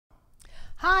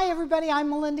Hi everybody, I'm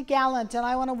Melinda Gallant and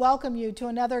I want to welcome you to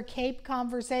another Cape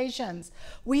Conversations.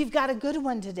 We've got a good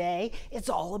one today. It's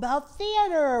all about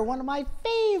theater, one of my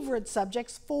favorite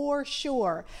subjects for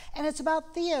sure. And it's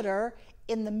about theater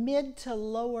in the mid to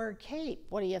lower Cape.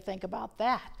 What do you think about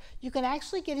that? You can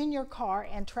actually get in your car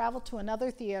and travel to another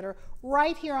theater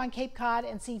right here on Cape Cod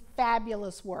and see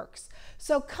fabulous works.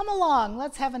 So come along,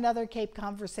 let's have another Cape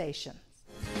Conversation.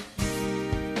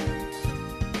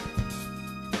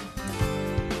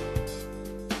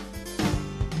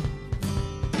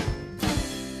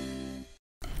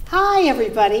 Hi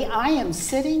everybody, I am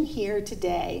sitting here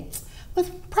today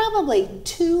with probably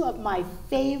two of my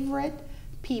favorite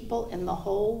people in the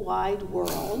whole wide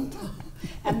world,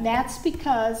 and that's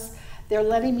because they're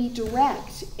letting me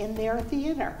direct in their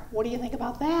theater. What do you think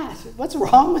about that? What's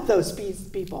wrong with those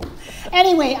people?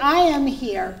 Anyway, I am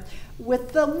here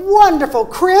with the wonderful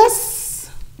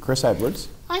Chris Edwards.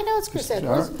 I know it's Chris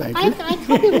Edwards. Sure, thank you. I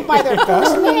call people by their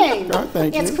first name. Sure,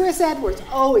 thank you. It's Chris Edwards.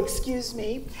 Oh, excuse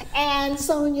me. And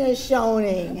Sonia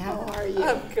Schoening. How are you?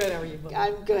 I'm good. How are you?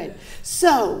 I'm good.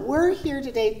 So we're here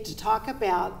today to talk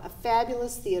about a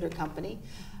fabulous theater company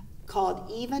called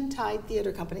Eventide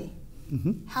Theater Company.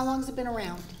 Mm-hmm. How long has it been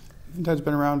around? Eventide's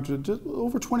been around just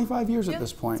over 25 years at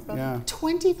this point. Yeah.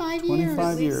 25 years.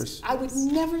 25 years. I would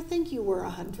never think you were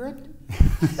 100.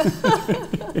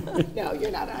 No,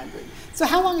 you're not 100. So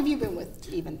how long have you been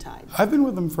with Eventide? I've been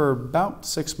with them for about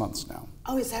 6 months now.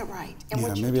 Oh, is that right? And yeah,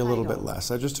 what's your maybe a little title? bit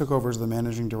less. I just took over as the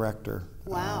managing director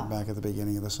Wow. back at the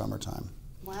beginning of the summertime.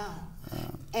 Wow.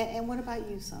 And what about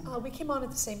you, Sonia? We came on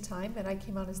at the same time, and I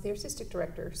came on as the artistic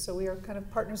director, so we are kind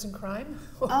of partners in crime.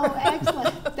 Oh,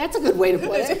 excellent. That's a good way to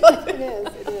put it.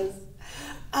 It is.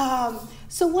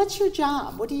 So what's your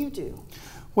job? What do you do?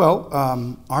 Well,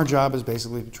 our job is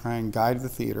basically to try and guide the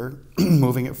theater,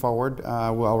 moving it forward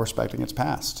while respecting its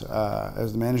past.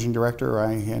 As the managing director,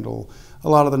 I handle a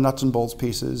lot of the nuts and bolts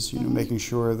pieces, making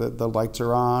sure that the lights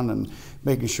are on and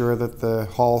making sure that the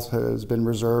hall has been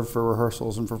reserved for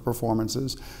rehearsals and for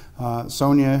performances.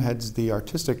 Sonia heads the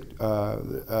artistic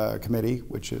committee,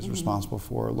 which is responsible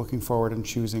for looking forward and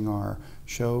choosing our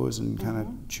shows and kind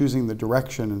of choosing the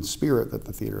direction and spirit that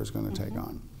the theater is going to take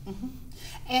on.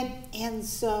 And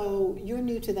so you're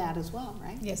new to that as well,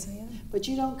 right? Yes, I am. But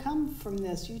you don't come from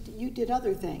this. You did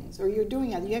other things, or you're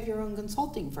doing other. You have your own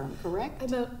consulting firm, correct?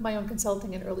 I'm my own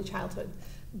consulting in early childhood,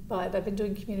 but I've been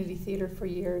doing community theater for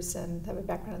years and have a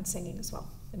background in singing as well.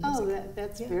 Oh,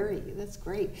 that's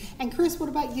great. And Chris, what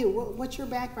about you? What's your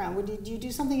background? Did you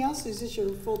do something else, or is this your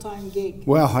full-time gig?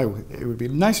 Well, it would be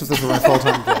nice if this were my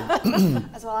full-time gig.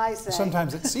 That's what I say.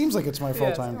 Sometimes it seems like it's my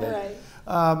full-time gig.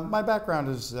 Right. My background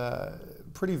is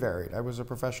pretty varied. I was a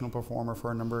professional performer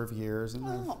for a number of years, and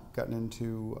I've gotten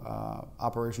into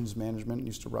operations management,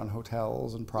 used to run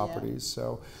hotels and properties,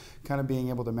 so kind of being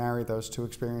able to marry those two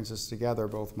experiences together,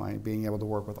 both my being able to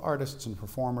work with artists and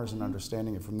performers and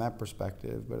understanding it from that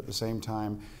perspective, but at the same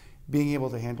time being able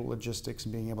to handle logistics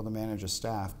and being able to manage a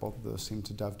staff, both of those seem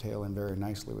to dovetail in very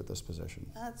nicely with this position.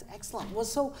 That's excellent. Well,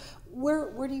 so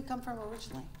where do you come from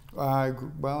originally?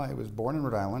 Well, I was born in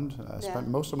Rhode Island. Spent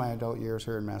most of my adult years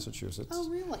here in Massachusetts. Oh,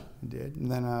 really? I did.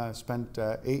 And then spent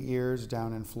 8 years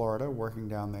down in Florida, working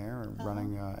down there and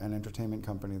running an entertainment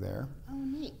company there. Oh,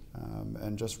 neat.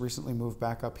 And just recently moved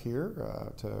back up here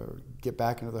to get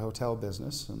back into the hotel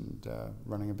business and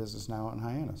running a business now out in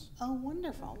Hyannis. Oh,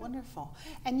 wonderful, wonderful.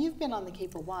 And you've been on the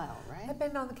Cape a while, right? I've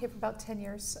been on the Cape for about 10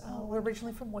 years. We're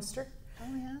originally from Worcester.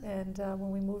 Oh, yeah. And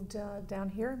when we moved down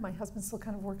here, my husband still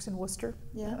kind of works in Worcester.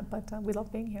 Yeah. But we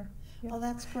love being here. Yeah. Oh,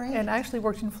 that's great. And I actually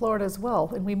worked in Florida as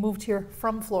well, and we moved here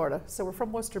from Florida. So we're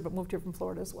from Worcester, but moved here from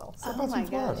Florida as well. So Oh, my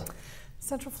gosh.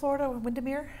 Central Florida,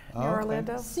 Windermere, near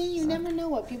Orlando. See, you never know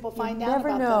what people find out never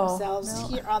about know. themselves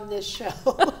here on this show.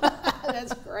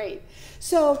 That's great.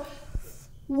 So,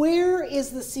 where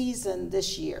is the season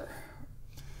this year?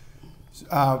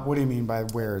 What do you mean by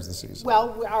where is the season?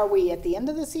 Well, are we at the end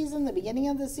of the season, the beginning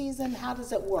of the season? How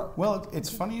does it work? Well, it's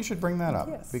funny you should bring that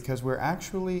up because we're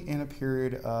actually in a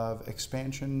period of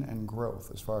expansion and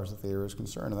growth as far as the theater is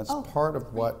concerned, and that's part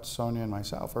of what Sonia and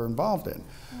myself are involved in.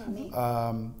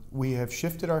 We have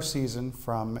shifted our season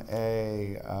from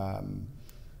a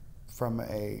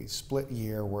split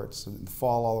year where it's in the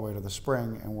fall all the way to the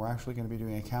spring, and we're actually going to be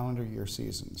doing a calendar year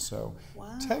season. So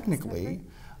technically,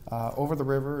 Over the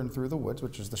River and Through the Woods,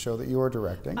 which is the show that you are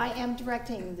directing. I am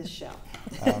directing this show.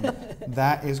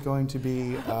 That is going to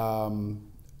be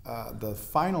the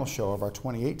final show of our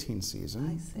 2018 season,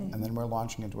 I see. and then we're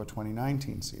launching into a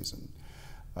 2019 season.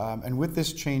 And with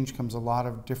this change comes a lot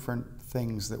of different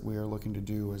things that we are looking to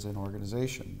do as an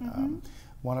organization.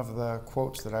 One of the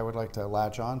quotes that I would like to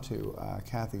latch onto,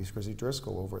 Kathy Scrizzy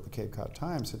Driscoll over at the Cape Cod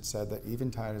Times had said that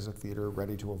Eventide is a theater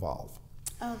ready to evolve.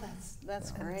 Oh, that's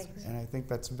great. And I think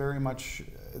that's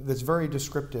very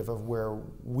descriptive of where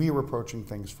we're approaching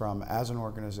things from as an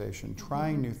organization,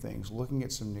 trying new things, looking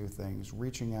at some new things,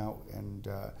 reaching out and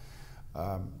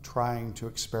trying to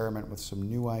experiment with some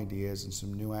new ideas and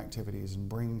some new activities and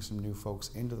bringing some new folks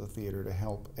into the theater to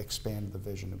help expand the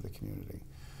vision of the community.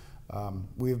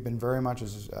 We've been very much,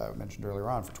 as I mentioned earlier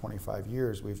on, for 25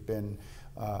 years, we've been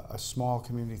a small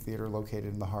community theater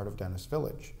located in the heart of Dennis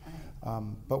Village.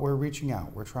 But we're reaching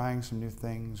out. We're trying some new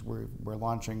things. We're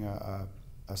launching a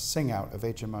sing-out of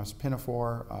HMS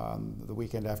Pinafore the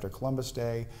weekend after Columbus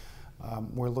Day.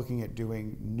 We're looking at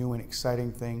doing new and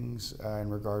exciting things in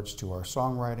regards to our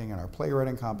songwriting and our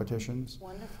playwriting competitions.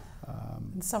 Wonderful.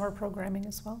 And summer programming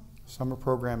as well. Summer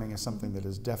programming is something that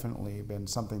has definitely been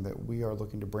something that we are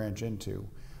looking to branch into.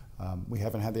 We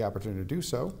haven't had the opportunity to do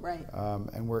so, right.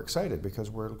 And we're excited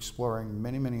because we're exploring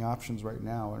many, many options right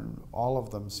now, and all of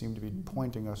them seem to be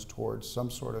pointing us towards some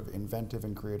sort of inventive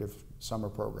and creative summer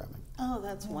programming. Oh,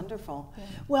 that's wonderful. Yeah.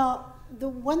 Well, the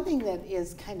one thing that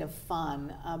is kind of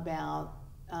fun about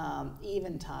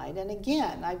Eventide, and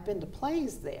again, I've been to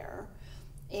plays there,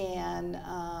 and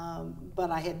but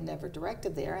I had never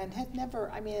directed there and had never,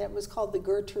 I mean, it was called the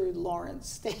Gertrude Lawrence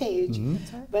stage,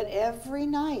 but every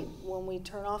night when we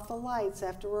turn off the lights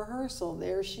after rehearsal,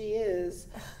 there she is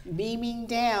beaming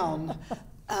down.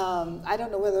 I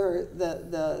don't know whether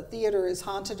the theater is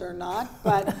haunted or not,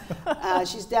 but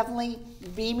she's definitely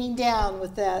beaming down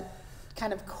with that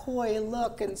kind of coy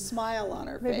look and smile on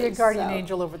her face. Maybe a guardian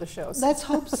angel over the shows. Let's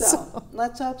hope so.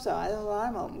 Let's hope so. That's what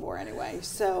I'm hoping for anyway.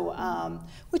 So,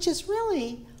 which is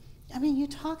really, I mean, you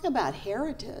talk about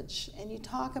heritage, and you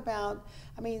talk about,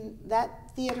 I mean,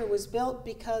 that theater was built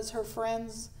because her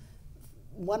friends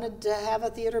wanted to have a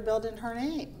theater built in her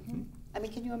name. I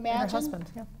mean, can you imagine? And her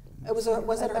husband, yeah. It was her I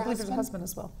believe husband? it was her husband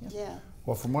as well. Yeah.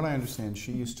 Well, from what I understand,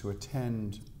 she used to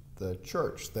attend the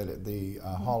church that the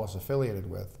hall is affiliated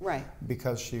with, right?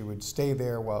 Because she would stay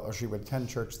there or she would attend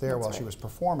church there while she was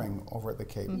performing over at the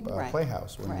Cape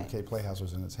Playhouse when the Cape Playhouse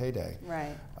was in its heyday.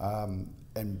 Right.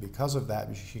 And because of that,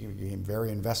 she became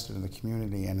very invested in the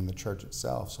community and in the church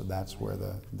itself. So that's where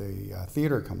the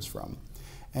theater comes from.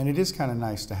 And it is kind of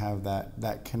nice to have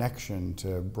that connection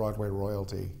to Broadway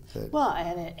royalty. Well,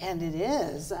 and it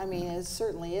is. I mean, it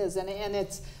certainly is, and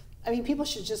it's. I mean, people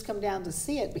should just come down to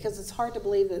see it because it's hard to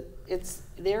believe that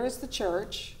there is the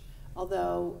church,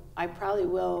 although I probably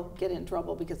will get in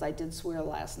trouble because I did swear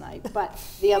last night, but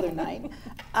the other night.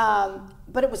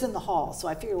 But it was in the hall, so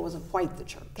I figure it wasn't quite the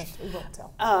church. We won't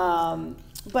tell.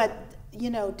 But, you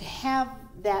know, to have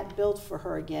that built for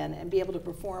her again and be able to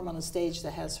perform on a stage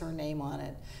that has her name on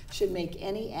it should make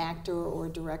any actor or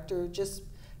director just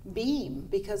beam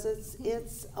because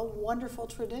it's a wonderful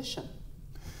tradition.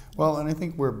 Well, and I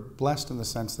think we're blessed in the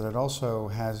sense that it also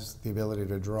has the ability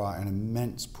to draw an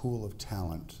immense pool of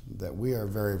talent that we are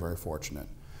very, very fortunate.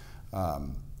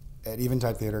 At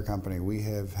Eventide Theater Company, we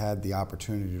have had the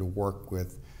opportunity to work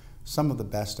with some of the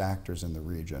best actors in the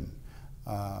region.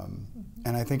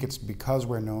 And I think it's because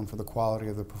we're known for the quality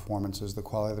of the performances, the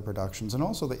quality of the productions, and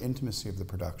also the intimacy of the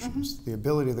productions. The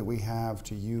ability that we have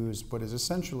to use what is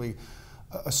essentially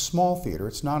a small theater.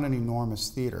 It's not an enormous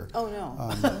theater. Oh, no.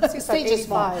 It's like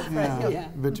 85, right? Yeah.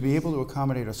 But to be able to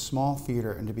accommodate a small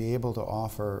theater and to be able to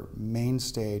offer main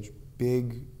stage,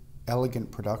 big,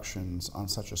 elegant productions on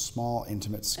such a small,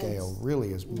 intimate scale really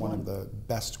is one of the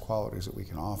best qualities that we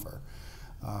can offer.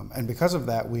 And because of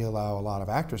that, we allow a lot of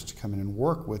actors to come in and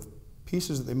work with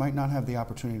pieces that they might not have the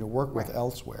opportunity to work with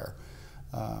elsewhere.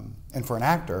 And for an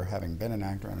actor, having been an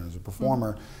actor and as a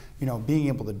performer, you know, being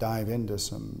able to dive into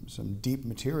some deep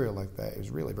material like that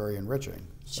is really very enriching.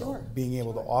 So being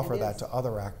able to offer that to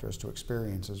other actors to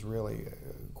experience is really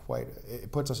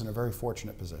it puts us in a very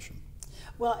fortunate position.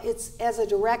 Well, it's as a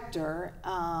director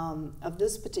of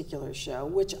this particular show,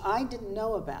 which I didn't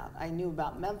know about. I knew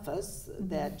about Memphis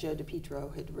that Joe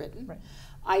DiPietro had written. Right.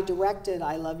 I directed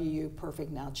I Love You, You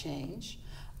Perfect Now Change,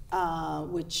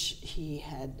 which he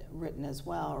had written as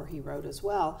well, or he wrote as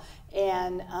well.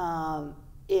 And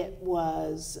it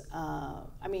was,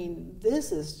 I mean,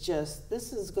 this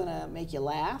is going to make you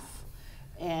laugh,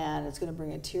 and it's going to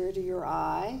bring a tear to your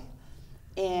eye.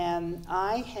 And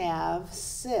I have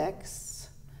 6.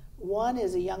 One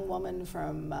is a young woman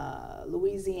from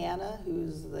Louisiana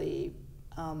who's the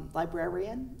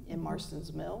librarian in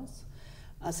Marston's Mills,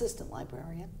 assistant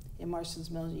librarian in Marston's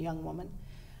Mills, a young woman.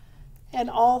 And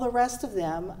all the rest of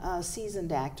them,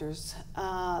 seasoned actors,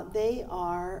 they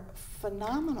are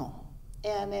phenomenal.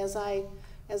 And as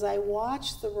as I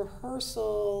watched the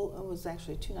rehearsal, it was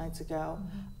actually 2 nights ago,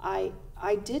 I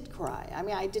did cry. I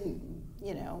mean, I didn't,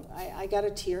 you know, I got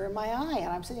a tear in my eye, and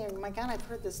I'm sitting there, my God, I've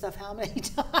heard this stuff how many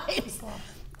times?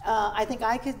 I think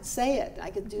I could say it, I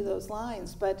could do those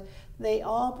lines, but they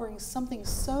all bring something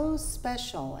so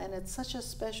special, and it's such a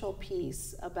special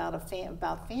piece about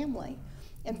about family.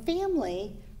 And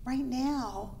family, right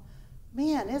now,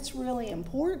 man, it's really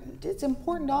important. It's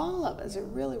important to all of us. It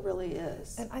really, really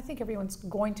is. And I think everyone's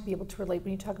going to be able to relate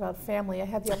when you talk about family. I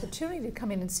had the opportunity to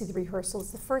come in and see the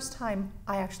rehearsals. The first time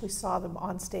I actually saw them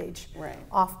on stage,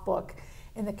 off book.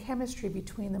 And the chemistry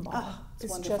between them all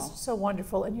is just so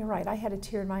wonderful. And you're right, I had a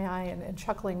tear in my eye and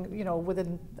chuckling, you know,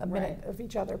 within a minute of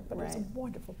each other. But it was a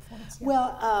wonderful performance. Yeah.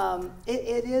 Well,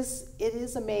 it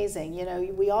is amazing. You know,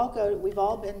 we've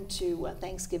all been to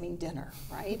Thanksgiving dinner,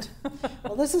 right?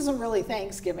 Well, this isn't really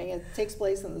Thanksgiving. It takes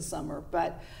place in the summer,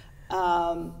 but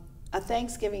a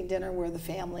Thanksgiving dinner where the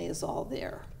family is all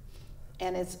there.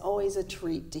 And it's always a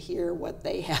treat to hear what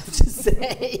they have to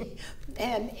say.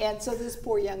 and so this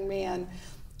poor young man,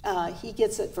 he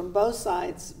gets it from both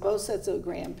sides, both sets of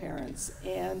grandparents,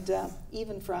 and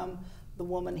even from the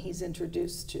woman he's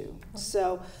introduced to.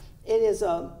 So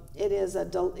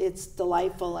it's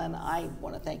delightful, and I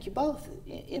want to thank you both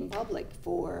in public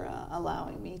for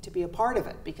allowing me to be a part of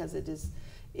it, because it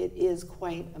is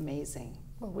quite amazing.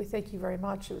 Well, we thank you very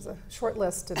much. It was a short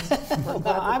list. And well,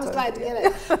 I was glad to get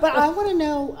it. But I want to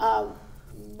know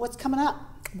what's coming up.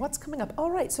 What's coming up?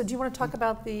 All right. So do you want to talk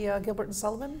about the Gilbert and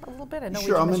Sullivan a little bit? I know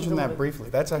sure, I'll mention that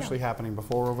briefly. That's actually happening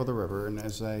before Over the River. And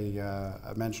as I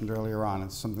mentioned earlier on,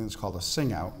 it's something that's called a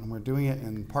sing-out. And we're doing it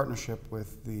in partnership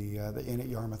with the Inn at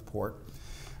Yarmouth Port.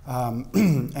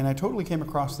 And I totally came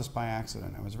across this by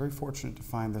accident. I was very fortunate to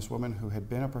find this woman who had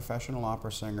been a professional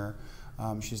opera singer.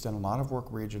 She's done a lot of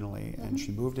work regionally, and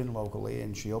she moved in locally,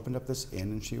 and she opened up this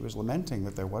inn, and she was lamenting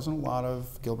that there wasn't a lot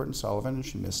of Gilbert and Sullivan, and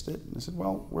she missed it. And I said,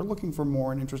 well, we're looking for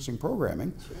more and interesting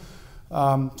programming.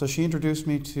 So she introduced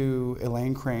me to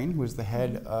Elaine Crane, who is the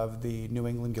head of the New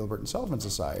England Gilbert and Sullivan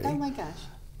Society. Oh my gosh.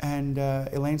 And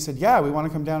Elaine said, yeah, we want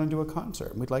to come down and do a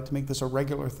concert, and we'd like to make this a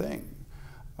regular thing.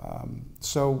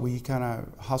 So we kind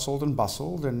of hustled and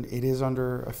bustled, and it is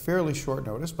under a fairly short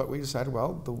notice, but we decided,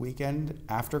 well, the weekend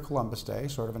after Columbus Day,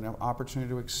 sort of an opportunity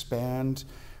to expand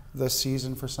the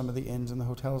season for some of the inns and the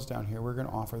hotels down here, we're going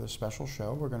to offer this special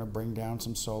show. We're going to bring down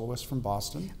some soloists from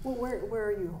Boston. Well, where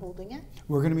are you holding it?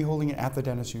 We're going to be holding it at the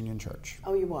Dennis Union Church.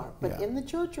 Oh, you are? But in the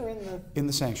church or in the... In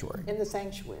the sanctuary. In the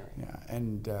sanctuary. Yeah,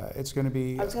 and it's going to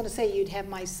be... I was going to say you'd have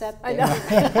my set there. I know.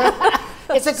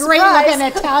 It's a great looking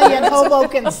Italian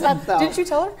Hoboken set, though. Didn't you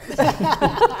tell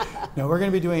her? No, we're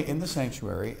going to be doing it in the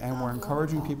sanctuary, and we're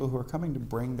encouraging people who are coming to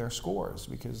bring their scores,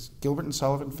 because Gilbert and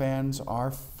Sullivan fans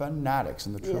are fanatics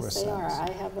in the truest sense. Yes,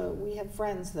 they are. We have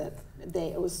friends that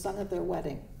it was sung at their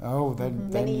wedding. Oh,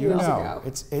 then many you years know, ago.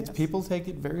 it's people take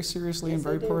it very seriously and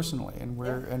very personally, and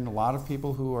and a lot of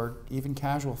people who are even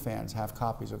casual fans have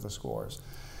copies of the scores.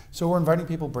 So we're inviting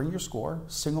people, bring your score,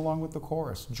 sing along with the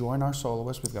chorus, join our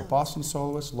soloists. We've got Boston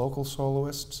soloists, local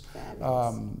soloists,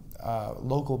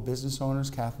 local business owners,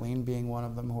 Kathleen being one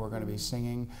of them, who are going to be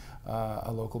singing.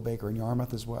 A local baker in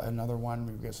Yarmouth is another one.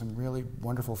 We've got some really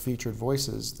wonderful featured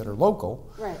voices that are local.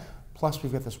 Right. Plus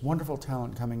we've got this wonderful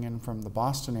talent coming in from the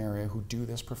Boston area who do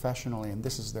this professionally, and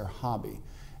this is their hobby.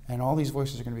 And all these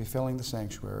voices are going to be filling the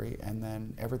sanctuary, and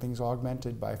then everything's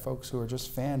augmented by folks who are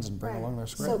just fans and bring along their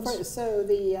scripts. So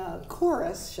the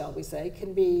chorus, shall we say,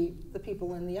 can be the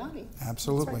people in the audience.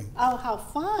 Absolutely. Right. Oh, how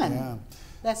fun. Yeah.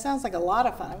 That sounds like a lot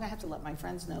of fun. I'm going to have to let my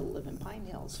friends know who live in Pine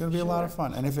Hills. It's going to be a lot of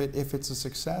fun. And if it's a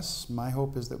success, my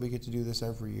hope is that we get to do this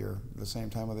every year, at the same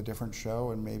time with a different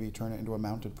show, and maybe turn it into a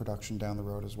mounted production down the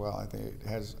road as well. I think it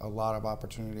has a lot of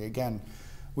opportunity. Again,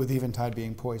 with Eventide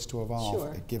being poised to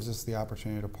evolve, it gives us the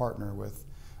opportunity to partner with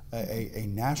a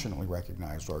nationally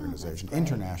recognized organization,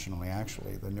 internationally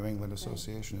actually. The New England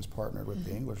Association is partnered with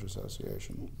the English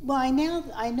Association. Well, I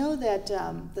know that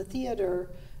the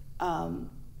theater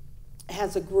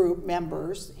has a group,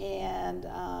 members, and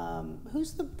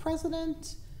who's the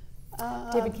president?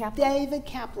 David Kaplan. David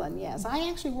Kaplan, yes. I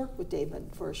actually worked with David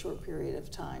for a short period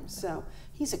of time, so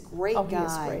he's a great guy. He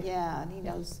is great. Yeah, and he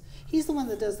knows. He's the one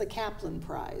that does the Kaplan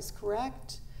Prize,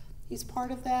 correct? He's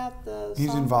part of that.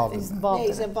 He's involved in it.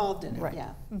 He's involved in it. Right.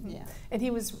 Yeah, yeah. And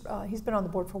he's been on the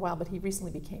board for a while, but he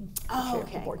recently became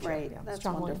the board great. chair. Yeah, That's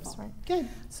John wonderful. Williams, right? Good.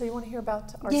 So you want to hear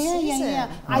about our season? Yeah.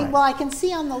 Right. Well, I can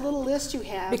see on the little list you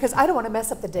have. Because I don't want to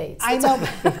mess up the dates. I know.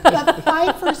 The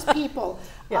Five First People.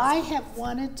 Yes. I have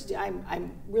wanted to do.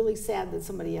 I'm really sad that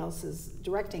somebody else is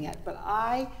directing it, but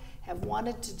I have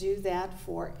wanted to do that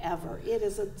forever. It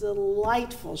is a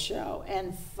delightful show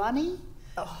and funny.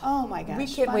 Oh my gosh, we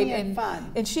can't funny wait. and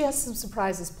fun. And she has some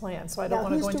surprises planned, so I don't Now,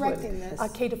 want to go who's into directing it.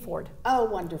 this? Kate Ford. Oh,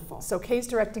 wonderful. So Kay's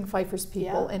directing Pfeiffer's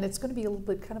People, Yeah. and it's going to be a little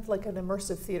bit kind of like an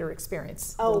immersive theater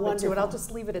experience. Oh, wonderful. And I'll wonderful.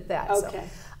 just leave it at that. Okay.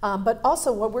 So. But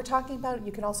also what we're talking about,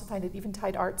 you can also find at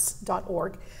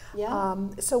eventidearts.org. Yeah.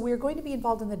 So we're going to be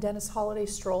involved in the Dennis Holiday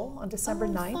Stroll on December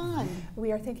 9th. Fun.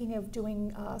 We are thinking of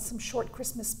doing some short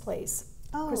Christmas plays.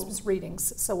 Oh. Christmas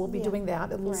readings. So we'll be Yeah. doing that,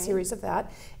 a little Right. series of that.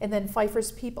 And then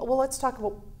Pfeiffer's People. Well, let's talk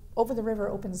about Over the River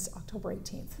opens October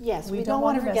 18th. Yes, we don't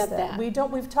want to miss forget that. We don't.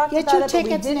 We've talked Get about your it, but we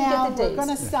tickets didn't now. get the We're dates.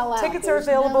 going to sell out. Tickets are There's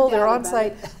no available. They're doubt on about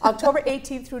site it. October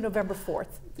 18th through November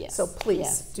 4th. Yes. So please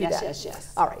Yes. do Yes, that. yes,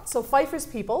 yes. All right. So Pfeiffer's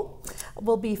People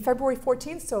will be February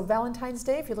 14th, so Valentine's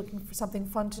Day. If you're looking for something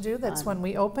fun to do, that's when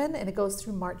we open, and it goes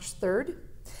through March 3rd.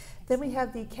 Then we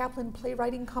have the Kaplan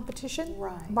Playwriting Competition,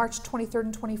 Right. March 23rd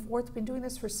and 24th. We've been doing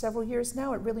this for several years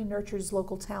now. It really nurtures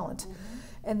local talent.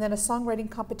 And then a songwriting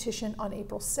competition on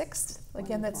April 6th.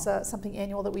 Again, that's something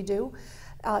annual that we do.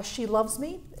 She Loves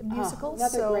Me musical.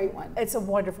 another so great one. It's a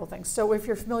wonderful thing. So if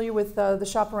you're familiar with the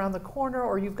shop around the corner,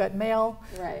 or you've got mail,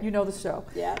 Right. you know the show.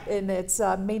 Yeah. And it's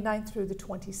May 9th through the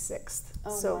 26th.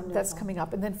 Oh, so that's wonderful. coming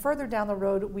up. And then further down the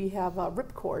road, we have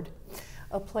Ripcord,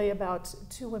 a play about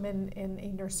two women in a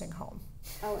nursing home.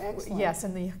 Oh, excellent. Yes,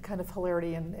 and the kind of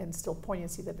hilarity and still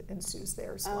poignancy that ensues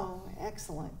there as well. Oh,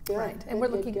 excellent. Good. Right, and Good, we're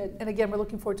good, looking, good. and again, we're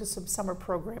looking forward to some summer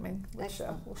programming, which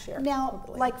Excellent. we'll share. Now,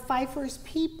 hopefully. like Pfeiffer's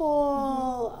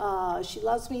People, She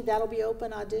Loves Me, that'll be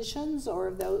open auditions, or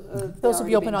have Those will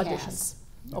be open already been auditions. cast?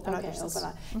 Open Okay, auditions.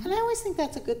 open And I always think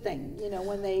that's a good thing, you know,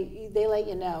 when they let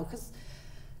you know, because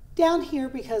down here,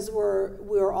 because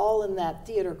we're all in that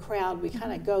theater crowd, we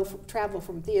kind of travel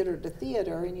from theater to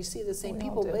theater, and you see the same We all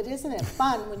people. do. But isn't it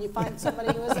fun when you find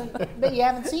somebody who isn't, but you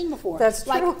haven't seen before? That's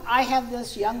like true. I have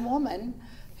this young woman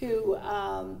who,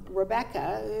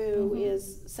 Rebecca, who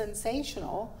is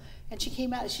sensational. And she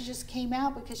just came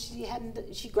out because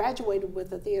she graduated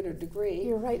with a theater degree.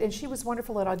 You're right, and she was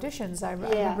wonderful at auditions. I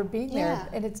remember being there, yeah.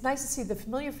 and it's nice to see the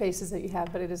familiar faces that you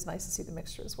have, but it is nice to see the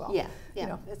mixture as well. Yeah, You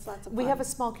know, it's lots of fun. we have a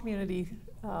small community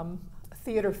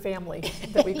theater family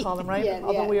that we call them, right? Yeah,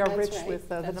 Although we are that's rich right, with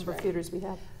the that's number right. of theaters we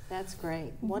have. That's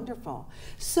great, wonderful.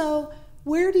 So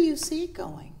where do you see it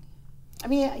going? I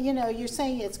mean, you know, you're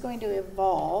saying it's going to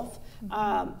evolve.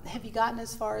 Have you gotten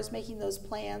as far as making those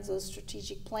plans, those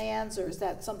strategic plans, or is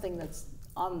that something that's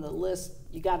on the list?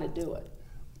 You got to do it.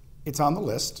 It's on the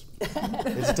list.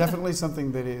 It's definitely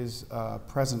something that is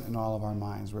present in all of our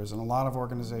minds, whereas in a lot of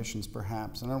organizations,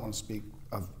 perhaps, and I don't want to speak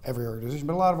of every organization,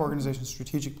 but a lot of organizations,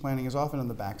 strategic planning is often in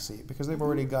the back seat because they've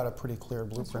already got a pretty clear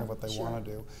blueprint of what they want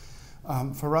to do.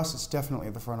 For us, it's definitely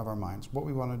at the front of our minds, what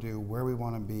we want to do, where we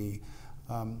want to be.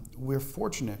 We're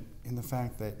fortunate in the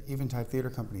fact that Eventide Theater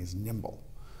Company is nimble.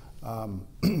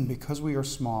 Because we are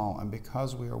small and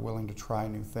because we are willing to try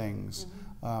new things,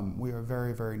 we are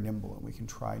very, very nimble, and we can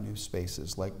try new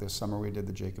spaces. Like this summer we did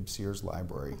the Jacob Sears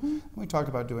Library. We talked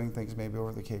about doing things maybe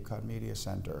over the Cape Cod Media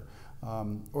Center,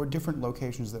 or different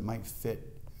locations that might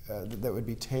fit, that would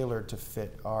be tailored to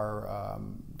fit our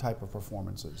type of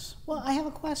performances. Well, I have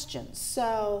a question.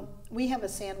 So we have a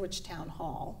Sandwich Town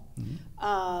Hall.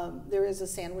 There is a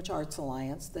Sandwich Arts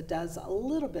Alliance that does a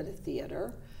little bit of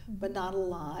theater, but not a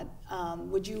lot.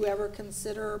 Would you ever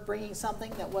consider bringing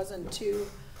something that wasn't too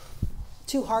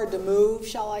hard to move,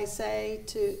 shall I say,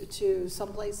 to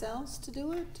someplace else to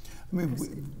do it? I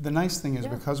mean, the nice thing is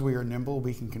because we are nimble,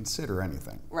 we can consider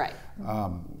anything. Right.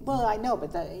 Well, I know,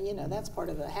 but that's part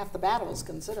of half the battle is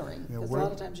considering, because a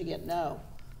lot of times you get no.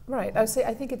 Right. I would say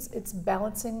I think it's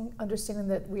balancing, understanding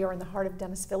that we are in the heart of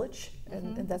Dennis Village,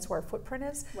 and that's where our footprint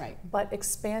is. Right. But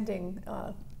expanding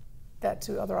that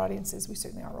to other audiences, we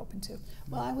certainly are open to.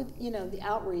 Well, I would, the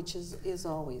outreach is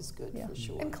always good for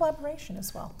sure. And collaboration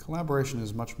as well. Collaboration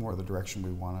is much more the direction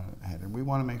we want to head, and we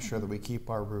want to make sure that we keep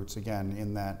our roots, again,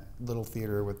 in that little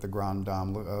theater with the Grand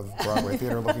Dame of Broadway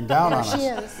theater looking down on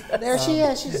us. There she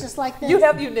is. She's just like this. You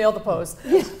nailed the pose.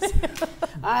 Yes.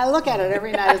 I look at it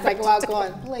every night as I go out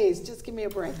going, please, just give me a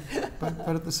break. But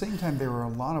at the same time, there are a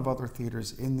lot of other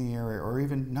theaters in the area, or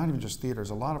even, not even just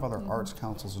theaters, a lot of other arts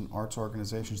councils and arts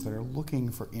organizations that are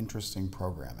looking for interesting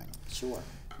programming. Sure.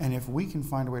 And if we can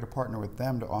find a way to partner with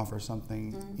them to offer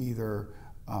something either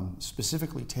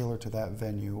specifically tailored to that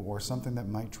venue or something that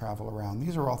might travel around,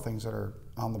 these are all things that are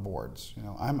on the boards.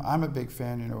 I'm a big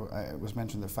fan. It was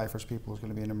mentioned that Pfeiffer's People is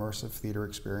going to be an immersive theater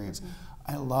experience.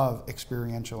 I love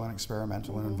experiential and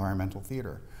experimental and environmental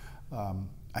theater.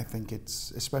 I think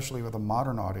it's, especially with a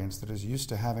modern audience that is used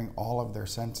to having all of their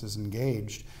senses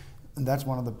engaged, and that's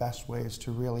one of the best ways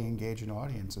to really engage an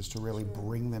audience, is to really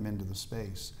bring them into the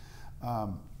space.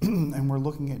 And we're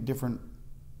looking at different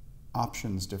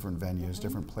options, different venues,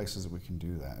 different places that we can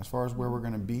do that. As far as where we're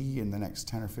going to be in the next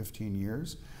 10 or 15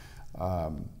 years,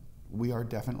 we are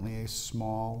definitely a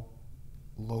small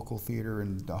local theater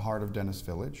in the heart of Dennis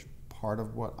Village. Part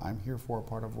of what I'm here for,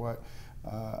 part of what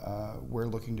we're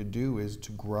looking to do is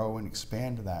to grow and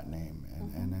expand that name.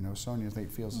 And I know Sonia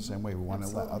feels the same way. We want to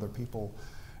let other people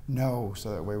know,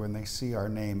 so that way when they see our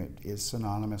name, it is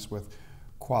synonymous with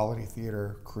quality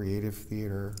theater, creative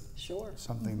theater,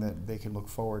 something that they can look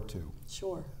forward to.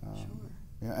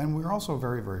 Yeah, and we're also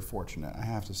very, very fortunate, I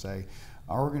have to say.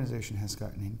 Our organization has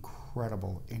got an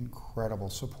incredible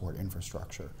support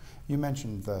infrastructure. You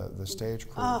mentioned the stage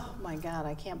crew. Oh my God,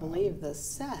 I can't believe the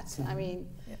set. I mean,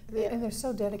 and they're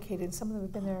so dedicated. Some of them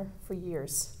have been there for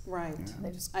years. Right. And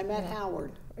they just, I met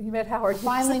Howard. You met Howard.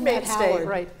 Finally met Howard.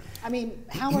 Right. I mean,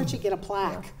 Howard should get a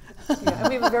plaque. And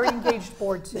we have a very engaged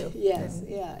board too. Yes,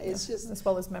 and, it's just as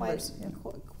well as members.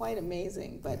 Quite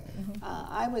amazing. But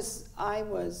I was,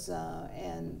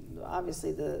 and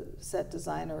obviously the set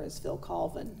designer is Phil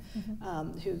Colvin,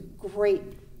 who great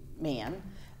man.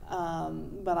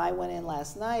 But I went in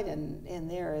last night, and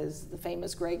there is the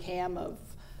famous Greg Ham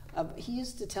he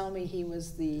used to tell me he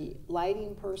was the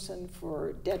lighting person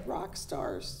for dead rock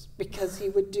stars, because he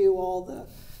would do all the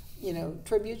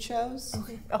tribute shows,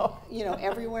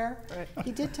 everywhere. Right.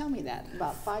 He did tell me that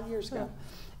about 5 years ago.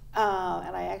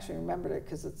 And I actually remembered it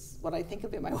because it's what I think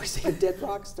of him. I always think of dead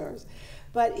rock stars.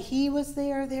 But he was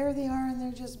there they are, and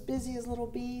they're just busy as little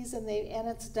bees, and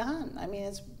it's done. I mean,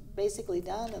 it's basically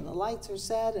done, and the lights are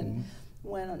set, and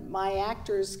when my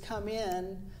actors come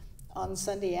in on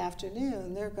Sunday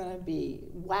afternoon, they're going to be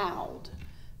wowed,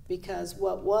 because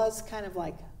what was kind of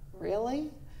like,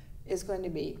 really? Is going to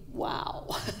be wow.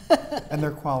 And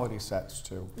they're quality sets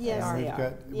too. Yes, they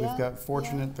are. We've got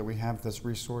fortunate that we have this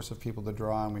resource of people to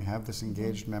draw on. We have this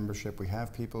engaged membership. We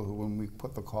have people who, when we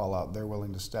put the call out, they're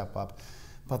willing to step up.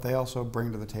 But they also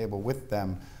bring to the table with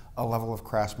them a level of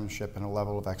craftsmanship and a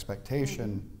level of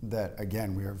expectation that,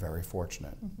 again, we are very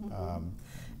fortunate.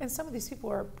 And some of these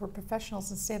people are professionals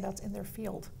and standouts in their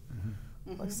field.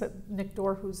 Like I said, Nick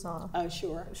Dorr, who's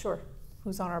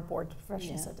who's on our board,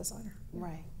 professional set designer.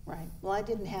 Right. Well, I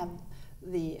didn't have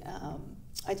the,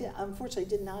 unfortunately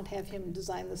did not have him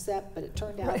design the set, but it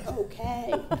turned out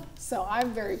okay. So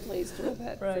I'm very pleased with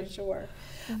it, for sure.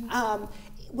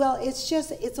 Well,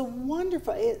 it's a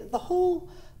wonderful,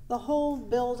 the whole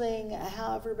building,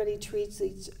 how everybody treats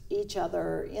each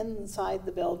other inside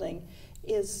the building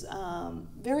is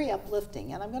very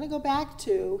uplifting. And I'm going to go back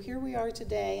to, here we are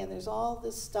today, and there's all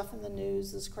this stuff in the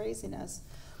news, this craziness.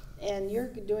 And you're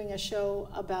doing a show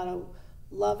about a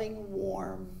loving,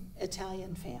 warm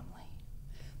Italian family,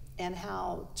 and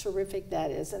how terrific that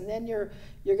is. And then you're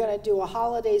going to do a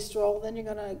holiday stroll. Then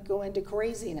you're going to go into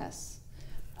craziness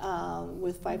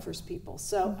with Pfeiffer's people.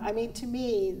 So I mean, to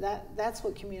me, that's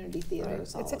what community theater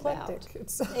is all about.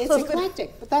 It's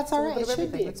eclectic, but that's all right. It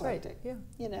should be Right. eclectic. Yeah.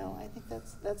 I think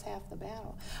that's half the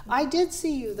battle. I did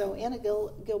see you though in a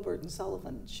Gilbert and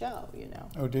Sullivan show.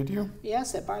 Oh, did you?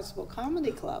 Yes, at Barnstable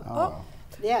Comedy Club. Oh.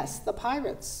 Yes, the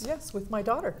Pirates. Yes, with my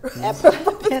daughter.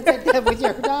 With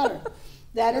your daughter.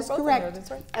 That is correct.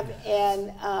 That's right.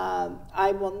 And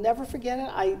I will never forget it.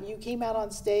 You came out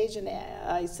on stage, and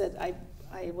I said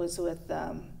I was with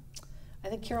I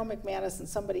think Carol McManus and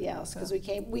somebody else, because we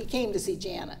came to see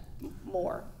Janet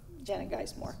Geismore.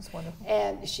 She's wonderful.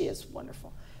 And she is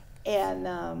wonderful. And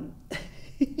I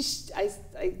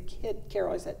hit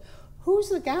Carol. I said, "Who's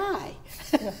the guy?"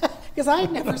 Because I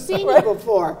had never seen him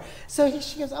before. So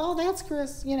she goes, "Oh, that's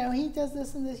Chris. He does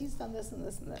this and this. He's done this and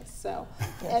this and this." So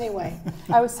anyway,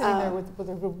 I was sitting there with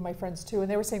a group of my friends too, and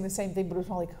they were saying the same thing, but it was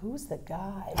more like, "Who's the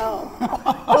guy?" Oh,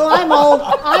 well, I'm old.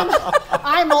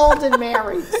 I'm old and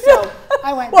married, so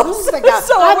I went, "Who's the guy?"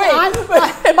 So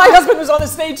and my husband was on the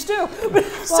stage too.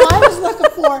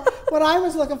 Well, what I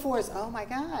was looking for is, oh my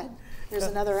God, there's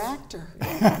another actor,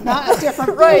 not a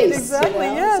different face. Exactly,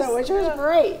 yes. So which was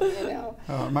great,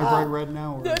 Am I bright red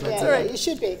now? That's right. You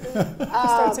should be. But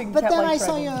then I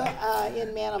saw you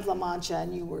in Man of La Mancha,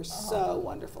 and you were so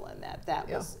wonderful in that. That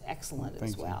was excellent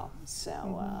as well.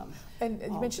 So. And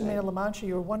you mentioned Man of La Mancha.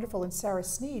 You were wonderful, and Sarah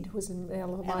Sneed, who's in Man of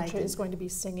La Mancha, is going to be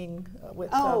singing with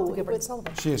Gilbert and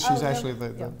Sullivan. She is. She's actually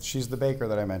she's the baker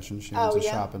that I mentioned. She owns a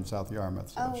shop in South Yarmouth,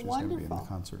 so she's going to be in the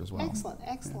concert as well.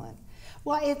 Excellent.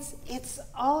 Well, it's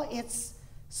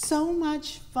so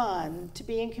much fun to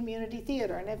be in community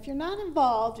theater, and if you're not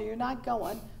involved or you're not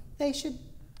going, they should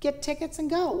get tickets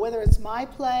and go. Whether it's my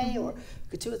play or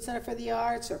Katuitt Center for the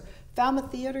Arts or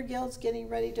Falmouth Theater Guild's getting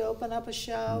ready to open up a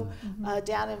show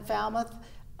down in Falmouth.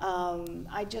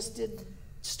 I just did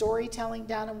storytelling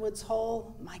down in Woods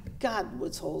Hole. My God,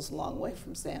 Woods Hole's a long way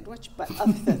from Sandwich, but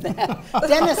other than that,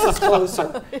 Dennis is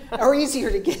closer or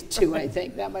easier to get to, I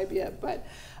think. That might be it. But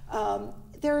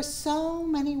there are so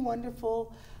many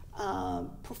wonderful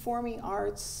performing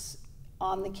arts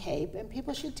on the Cape, and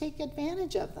people should take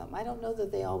advantage of them. I don't know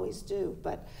that they always do,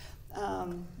 but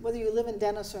whether you live in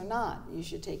Dennis or not, you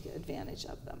should take advantage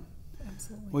of them.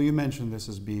 Absolutely. Well, you mentioned this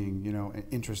as being, an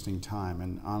interesting time,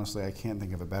 and honestly, I can't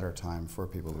think of a better time for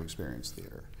people to experience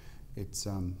theater. It's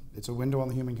a window on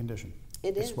the human condition.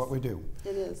 It's what we do.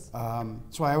 It is.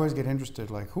 So I always get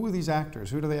interested, like, who are these actors?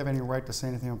 Who do they have any right to say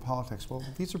anything about politics? Well,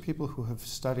 these are people who have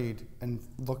studied and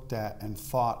looked at and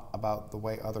thought about the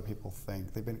way other people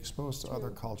think. They've been exposed to other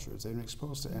cultures. They've been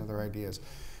exposed to other ideas.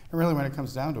 And really, when it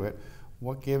comes down to it,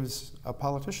 what gives a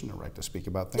politician a right to speak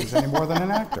about things any more than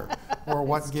an actor? Or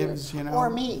what gives,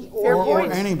 or me, or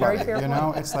anybody,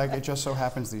 It's like, it just so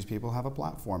happens these people have a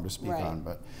platform to speak on.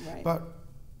 But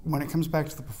when it comes back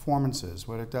to the performances,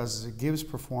 what it does is it gives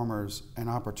performers an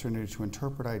opportunity to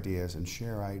interpret ideas and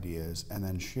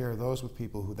then share those with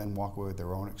people who then walk away with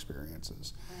their own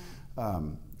experiences.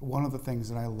 One of the things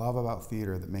that I love about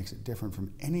theater that makes it different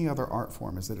from any other art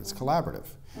form is that it's collaborative.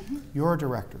 You're a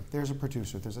director, there's a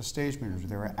producer, there's a stage manager,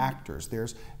 there are actors,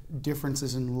 there's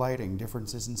differences in lighting,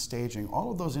 differences in staging.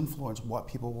 All of those influence what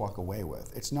people walk away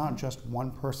with. It's not just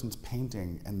one person's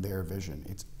painting and their vision,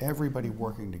 it's everybody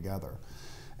working together.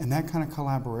 And that kind of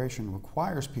collaboration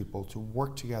requires people to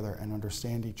work together and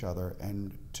understand each other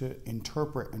and to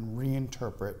interpret and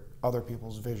reinterpret other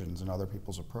people's visions and other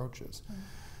people's approaches.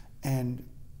 And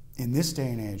in this day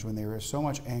and age, when there is so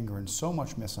much anger and so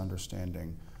much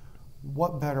misunderstanding,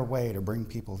 what better way to bring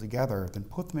people together than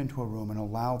put them into a room and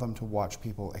allow them to watch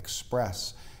people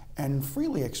express and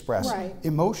freely express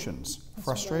emotions,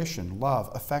 frustration,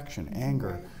 love, affection,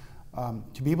 anger.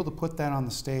 To be able to put that on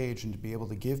the stage and to be able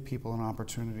to give people an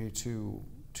opportunity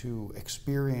to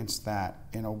experience that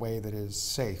in a way that is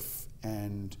safe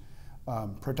and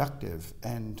productive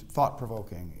and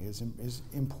thought-provoking is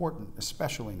important,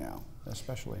 especially now.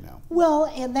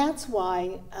 Well, and that's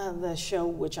why the show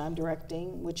which I'm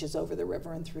directing, which is Over the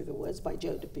River and Through the Woods by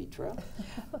Joe DiPietro,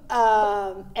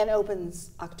 and opens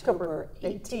October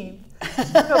 18th.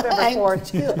 November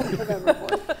 4th. November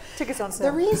 4th. Tickets on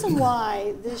sale. The reason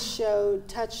why this show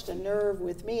touched a nerve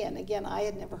with me, and again, I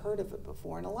had never heard of it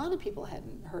before, and a lot of people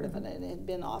hadn't heard of it, and it had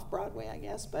been off Broadway, I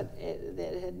guess, but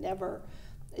it had never,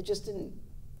 it just didn't,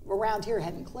 around here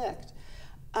hadn't clicked,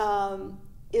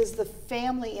 is the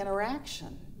family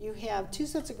interaction. You have two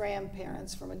sets of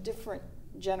grandparents from a different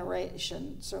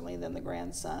generation, certainly than the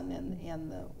grandson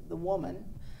and the woman,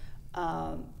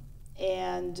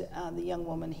 and the young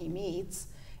woman he meets,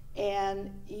 and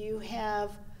you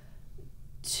have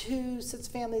two sets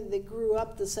of family that grew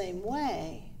up the same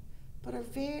way, but are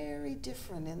very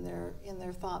different in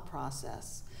their thought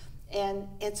process. And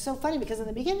it's so funny because in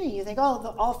the beginning you think,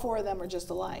 oh, all four of them are just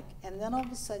alike, and then all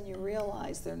of a sudden you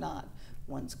realize they're not.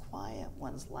 One's quiet,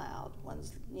 one's loud, one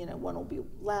will be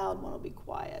loud, one will be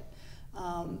quiet.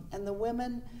 And the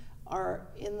women are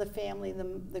in the family,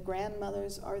 the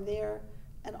grandmothers are there,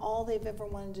 and all they've ever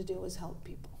wanted to do is help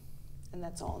people. And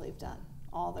that's all they've done,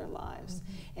 all their lives.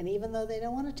 And even though they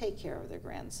don't want to take care of their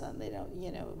grandson, they don't,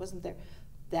 it wasn't there,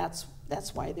 that's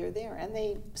why they're there. And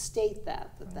they state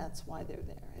that's why they're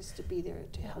there, is to be there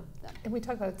to help them. And we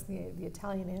talk about it's the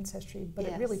Italian ancestry, but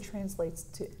it really translates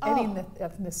to any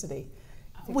ethnicity.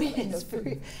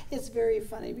 It's very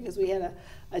funny because we had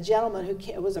a gentleman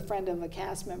who was a friend of a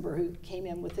cast member who came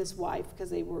in with his wife because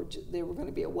they were going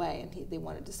to be away and they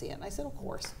wanted to see it. And I said, of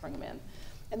course, bring them in.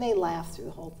 And they laughed through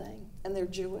the whole thing. And they're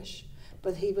Jewish.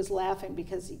 But he was laughing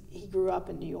because he grew up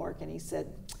in New York, and he said,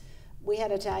 we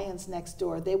had Italians next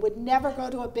door. They would never go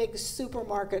to a big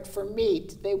supermarket for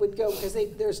meat. They would go, because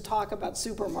there's talk about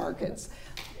supermarkets.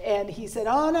 And he said,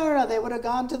 oh, no, they would have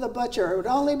gone to the butcher. It would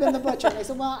only been the butcher. And I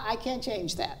said, well, I can't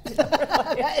change that.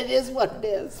 It is what it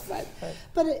is.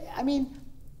 But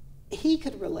he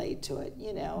could relate to it,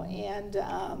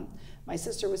 And my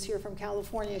sister was here from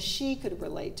California. She could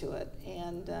relate to it.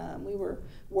 And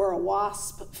we're a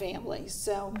WASP family.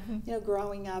 So,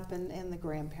 growing up and the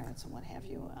grandparents and what have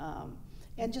you.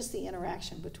 And just the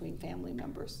interaction between family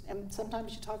members. And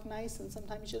sometimes you talk nice and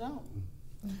sometimes you don't.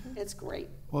 It's great.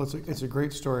 Well, it's a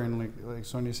great story, and like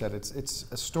Sonia said, it's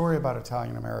a story about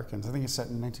Italian Americans. I think it's set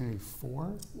in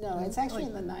 1984. No, it's actually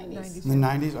in the 90s. In the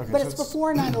 90s, okay. But it's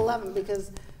before 9/11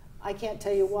 because I can't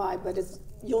tell you why, but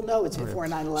you'll know it's before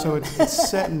 9/11. So it's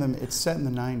set in the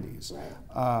 90s.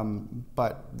 Right.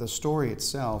 But the story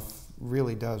itself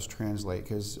really does translate,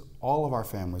 because all of our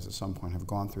families at some point have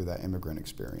gone through that immigrant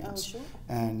experience. Oh, sure.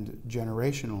 And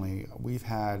generationally, we've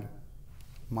had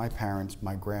my parents,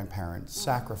 my grandparents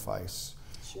sacrifice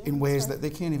in ways that they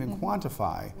can't even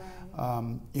quantify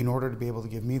in order to be able to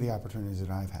give me the opportunities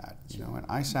that I've had. You know, and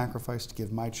I sacrifice to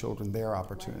give my children their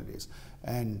opportunities.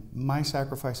 And my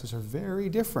sacrifices are very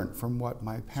different from what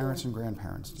my parents and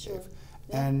grandparents gave.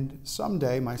 And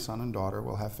someday my son and daughter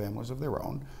will have families of their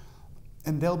own,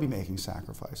 and they'll be making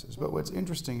sacrifices. But what's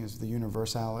interesting is the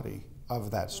universality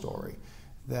of that story,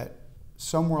 that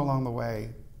somewhere along the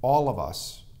way, all of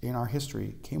us in our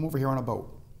history came over here on a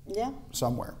boat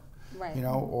somewhere. Right. You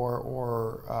know,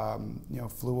 or you know,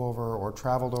 flew over or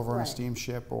traveled over on a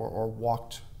steamship, or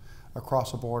walked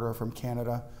across a border from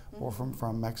Canada or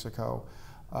from Mexico.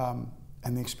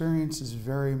 And the experience is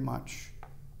very much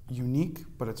unique,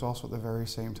 but it's also at the very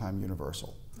same time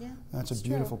universal. Yeah, and that's a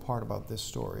beautiful part about this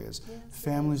story, is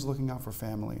families looking out for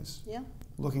families,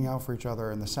 looking out for each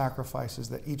other, and the sacrifices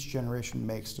that each generation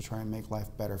makes to try and make life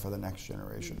better for the next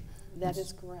generation. That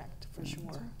is correct, for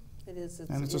sure. It is.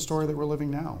 And it's a story that we're living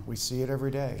now. We see it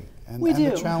every day. And, we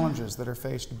do. The challenges that are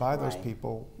faced by those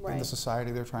people in the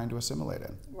society they're trying to assimilate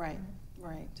in. Right,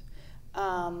 right.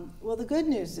 Well, the good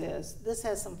news is this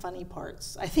has some funny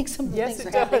parts. I think some of the things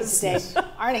that are happening today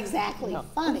aren't exactly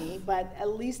funny, but at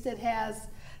least it has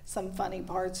some funny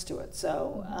parts to it.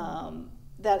 So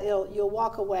that you'll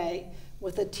walk away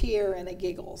with a tear and a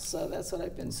giggle. So that's what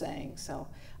I've been saying. So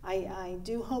I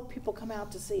do hope people come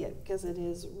out to see it, because it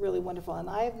is really wonderful. And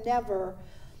I've never,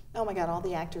 oh my God, all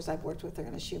the actors I've worked with are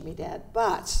going to shoot me dead.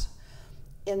 But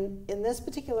in this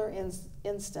particular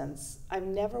instance, I've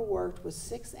never worked with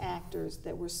 6 actors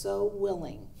that were so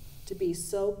willing to be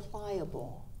so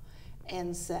pliable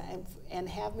and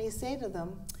have me say to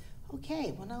them,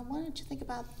 okay, well now why don't you think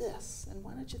about this, and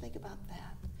why don't you think about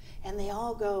that? And they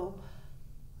all go,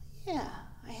 yeah,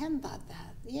 I hadn't thought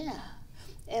that, yeah.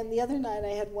 And the other night I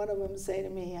had one of them say to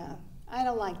me, I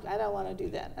don't want to do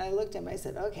that. And I looked at him, I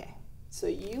said, okay, so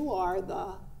you are the,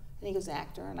 and he goes,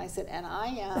 actor. And I said, and I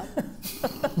am,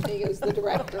 and he goes, the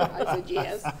director. I said,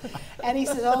 yes. And he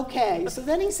said, okay. So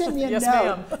then he sent me a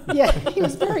note. Yeah, he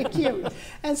was very cute.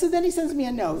 And so then he sends me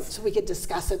a note so we could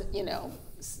discuss it, you know,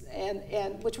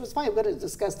 and which was fine. We could have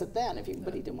discussed it then,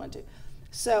 but he didn't want to.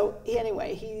 So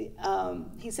anyway,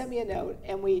 he sent me a note,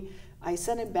 and I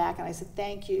sent him back, and I said,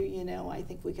 thank you, you know, I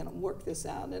think we can work this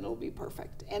out, and it'll be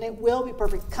perfect. And it will be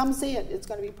perfect. Come see it. It's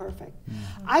going to be perfect.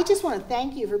 Mm-hmm. I just want to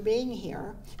thank you for being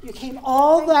here. You came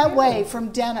all that way from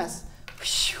Dennis.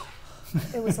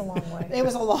 It was a long way. It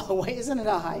was a long way. Isn't it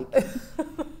a hike?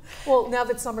 Well, now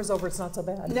that summer's over, it's not so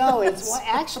bad. No, it's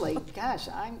actually, gosh,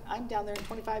 I'm down there in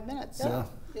 25 minutes. So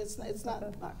it's not.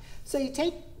 So you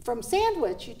take, from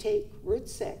Sandwich, you take Route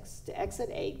 6 to exit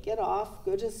 8, get off,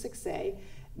 go to 6A,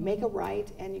 make a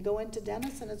right, and you go into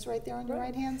Dennis, and it's right there on your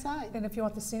right-hand side. And if you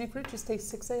want the scenic route, just take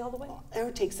 6A all the way. Or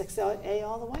take 6A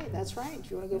all the way, that's right. If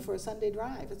you want to go for a Sunday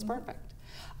drive, it's perfect.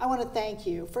 I want to thank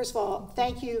you. First of all,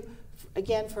 thank you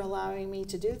again for allowing me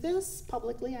to do this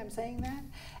publicly, I'm saying that.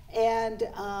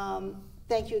 And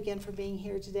thank you again for being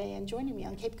here today and joining me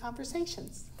on Cape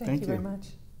Conversations. Thank you very much.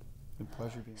 Good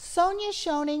pleasure being here. Sonia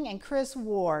Schoening and Chris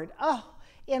Ward,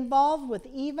 involved with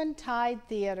Eventide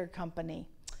Theater Company.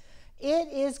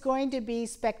 It is going to be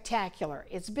spectacular.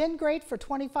 It's been great for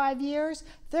 25 years.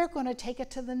 They're going to take it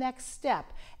to the next step.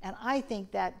 And I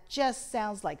think that just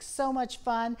sounds like so much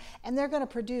fun. And they're going to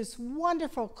produce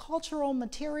wonderful cultural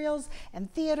materials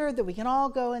and theater that we can all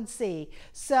go and see.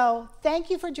 So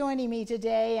thank you for joining me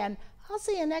today, and I'll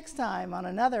see you next time on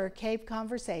another Cape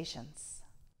Conversations.